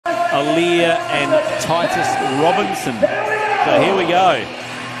Aaliyah and Titus Robinson. So here we go.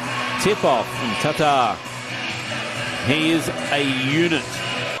 Tip-off from Tatar. He is a unit.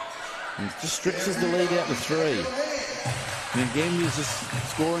 He just stretches the lead out to 3. And Gambier's just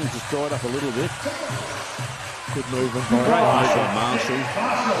scoring just dried up a little bit. Good movement by Marshall.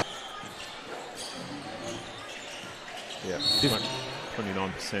 Yeah,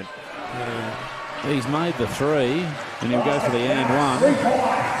 29%. He's made the 3, and he'll go for the and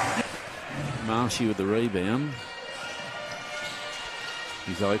 1. Marshy with the rebound.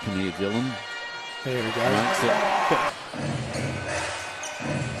 He's open here, Dylan. There we go. Makes it.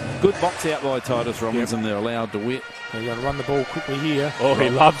 Good box out by Titus Robinson. Yep. They're allowed to whip. They're going to run the ball quickly here. Oh, he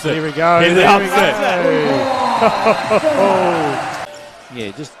loves it. Here we go. He loves it.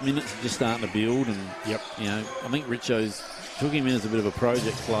 Yeah, just minutes are just starting to build, and you know, I think Richo's took him in as a bit of a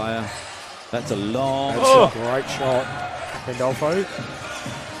project player. That's a long. That's a great shot, Pandolfo.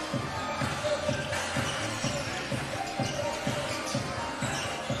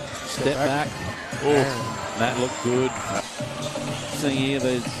 Step back. Oh, that looked good. See here,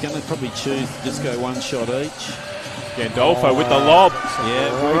 they're going to probably choose to just go one shot each. Gandolfo with the lob. Yeah,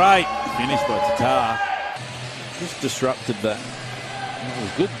 great finish by Tatar. Just disrupted that. It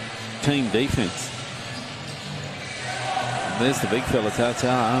was good team defense. And there's the big fella,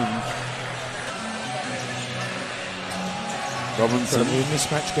 Tatar. Robinson.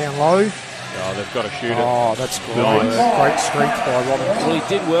 Mismatch down low. Oh, they've got to shoot it. Oh, that's great. Great strength by Robinson. Well, he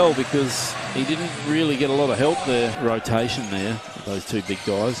did well because he didn't really get a lot of help there. Rotation there, those two big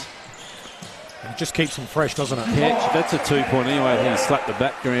guys. It just keeps them fresh, doesn't it? Catch, that's a 2-point anyway. He slapped the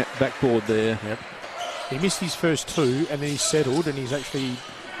backboard there. Yep. He missed his first 2, and then he settled, and he's actually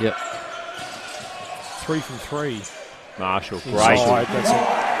 3 from 3. Marshall, great. That's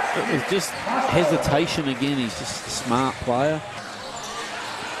it. It was just hesitation again. He's just a smart player.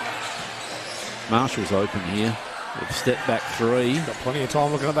 Marshall's open here. With step back 3. Got plenty of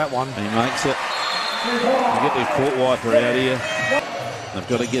time looking at that one. And he makes it. They get their court wiper out here. They've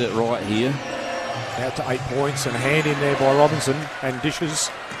got to get it right here. Out to 8 points and a hand in there by Robinson and dishes.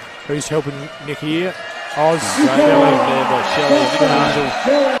 Who's helping Nick here? Oz. There by Shelley. Nick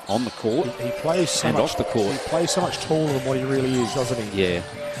Marshall on the court. He plays so and much off the court. He plays so much taller than what he really is, doesn't he? Yeah.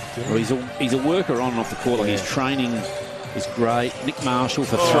 Well, he's a worker on and off the court. Like his training is great. Nick Marshall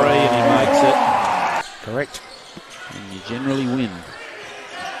for 3 and he makes it. Correct. And you generally win.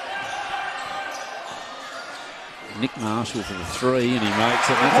 Nick Marshall for the 3 and he makes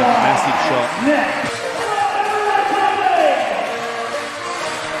it. That's a massive shot.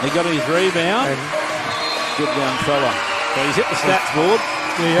 He got his rebound. And good young fella. So he's hit the stats board.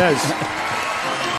 He has.